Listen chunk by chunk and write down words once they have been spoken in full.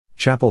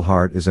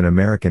Hart is an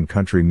American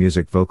country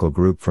music vocal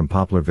group from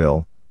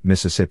Poplarville,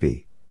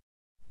 Mississippi.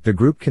 The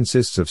group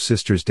consists of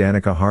sisters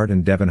Danica Hart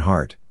and Devin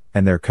Hart,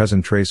 and their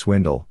cousin Trey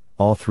Swindle,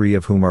 all three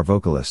of whom are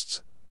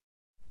vocalists.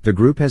 The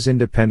group has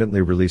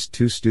independently released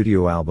 2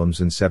 studio albums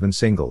and 7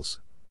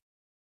 singles.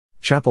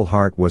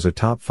 Hart was a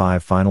top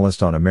 5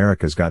 finalist on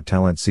America's Got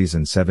Talent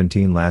Season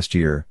 17 last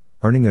year,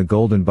 earning a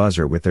Golden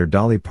Buzzer with their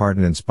Dolly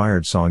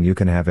Parton-inspired song You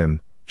Can Have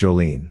Him,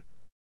 Jolene.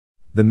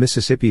 The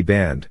Mississippi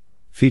Band,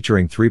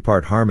 featuring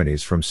 3-part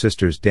harmonies from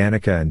sisters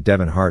Danica and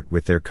Devin Hart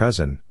with their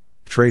cousin,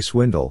 Trey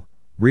Swindle,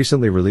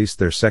 recently released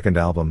their second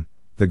album,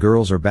 The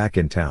Girls Are Back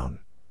in Town.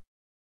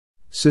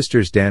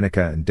 Sisters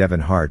Danica and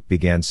Devin Hart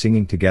began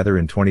singing together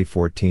in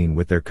 2014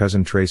 with their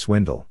cousin Trey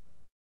Swindle.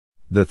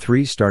 The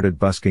three started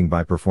busking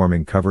by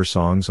performing cover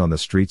songs on the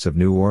streets of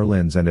New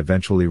Orleans and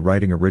eventually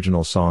writing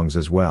original songs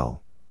as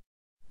well.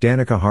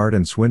 Danica Hart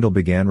and Swindle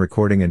began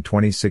recording in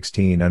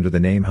 2016 under the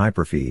name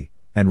Hyperfee,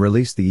 and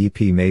released the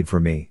EP Made for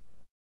Me.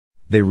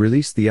 They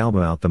released the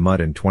album Out the Mud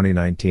in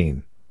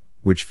 2019,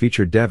 which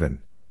featured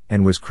Devin,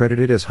 and was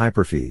credited as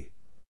Hyperfee.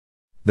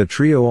 The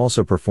trio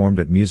also performed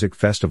at music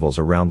festivals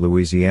around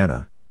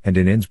Louisiana, and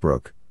in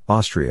Innsbruck,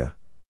 Austria.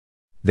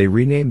 They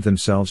renamed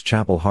themselves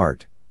Chapel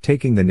Hart,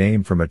 taking the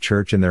name from a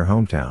church in their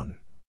hometown.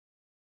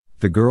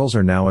 The girls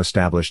are now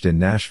established in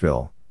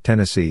Nashville,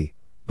 Tennessee,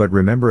 but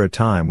remember a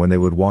time when they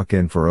would walk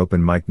in for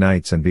open mic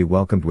nights and be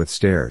welcomed with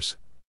stares.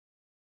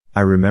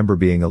 I remember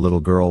being a little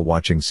girl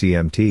watching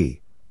CMT,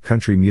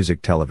 country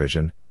music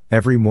television,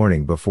 every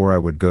morning before I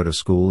would go to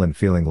school and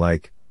feeling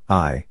like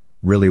I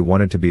really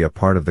wanted to be a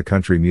part of the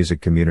country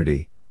music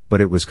community, but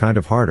it was kind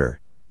of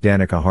harder,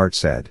 Danica Hart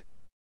said.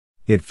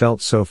 It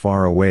felt so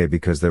far away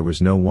because there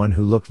was no one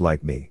who looked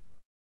like me.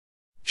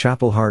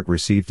 Chapel Hart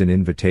received an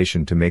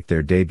invitation to make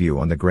their debut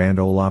on the Grand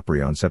Ole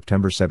Opry on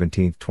September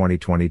 17,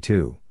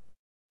 2022.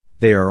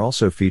 They are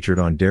also featured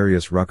on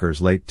Darius Rucker's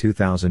late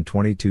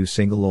 2022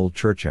 single Old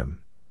Church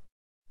Hymn.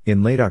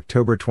 In late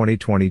October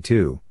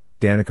 2022,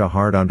 Danica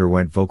Hart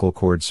underwent vocal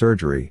cord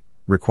surgery,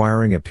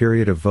 requiring a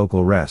period of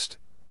vocal rest.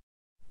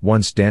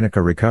 Once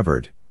Danica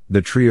recovered,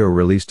 the trio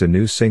released a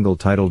new single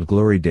titled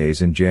Glory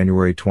Days in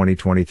January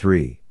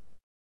 2023.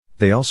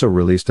 They also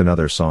released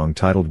another song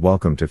titled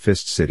Welcome to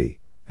Fist City,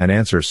 an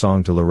answer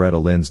song to Loretta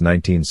Lynn's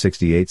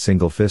 1968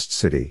 single Fist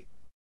City.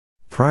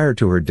 Prior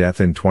to her death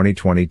in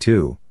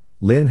 2022,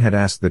 Lynn had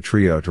asked the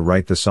trio to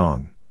write the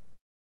song.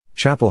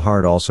 Chapel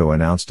Hart also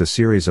announced a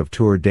series of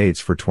tour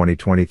dates for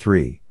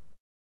 2023.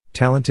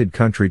 Talented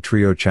country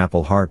trio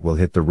Chapel Hart will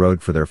hit the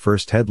road for their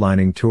first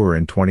headlining tour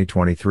in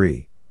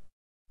 2023.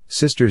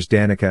 Sisters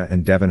Danica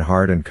and Devin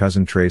Hart and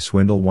cousin Trey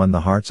Swindle won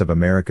the hearts of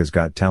America's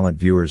Got Talent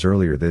viewers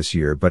earlier this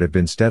year but have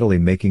been steadily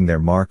making their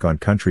mark on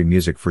country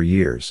music for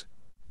years.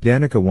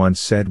 Danica once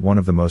said, "One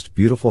of the most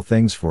beautiful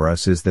things for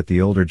us is that the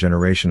older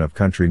generation of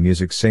country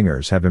music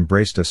singers have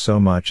embraced us so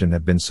much and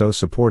have been so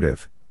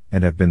supportive,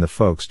 and have been the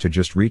folks to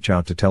just reach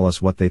out to tell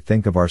us what they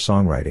think of our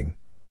songwriting."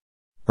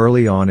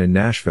 Early on in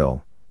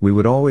Nashville, we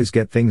would always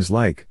get things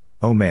like,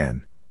 "Oh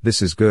man,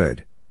 this is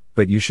good,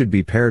 but you should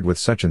be paired with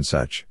such and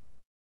such.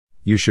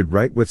 You should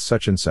write with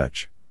such and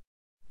such."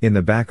 In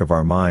the back of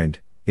our mind,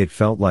 it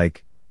felt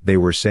like they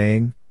were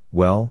saying,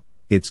 well,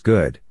 it's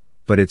good,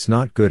 but it's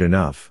not good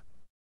enough.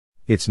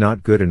 It's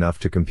not good enough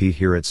to compete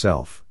here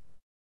itself.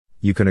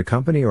 You can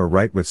accompany or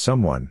write with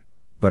someone,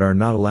 but are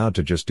not allowed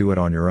to just do it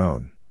on your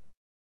own.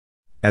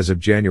 As of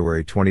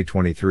January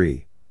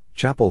 2023,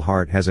 Chapel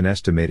Hart has an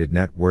estimated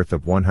net worth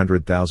of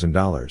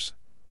 $100,000.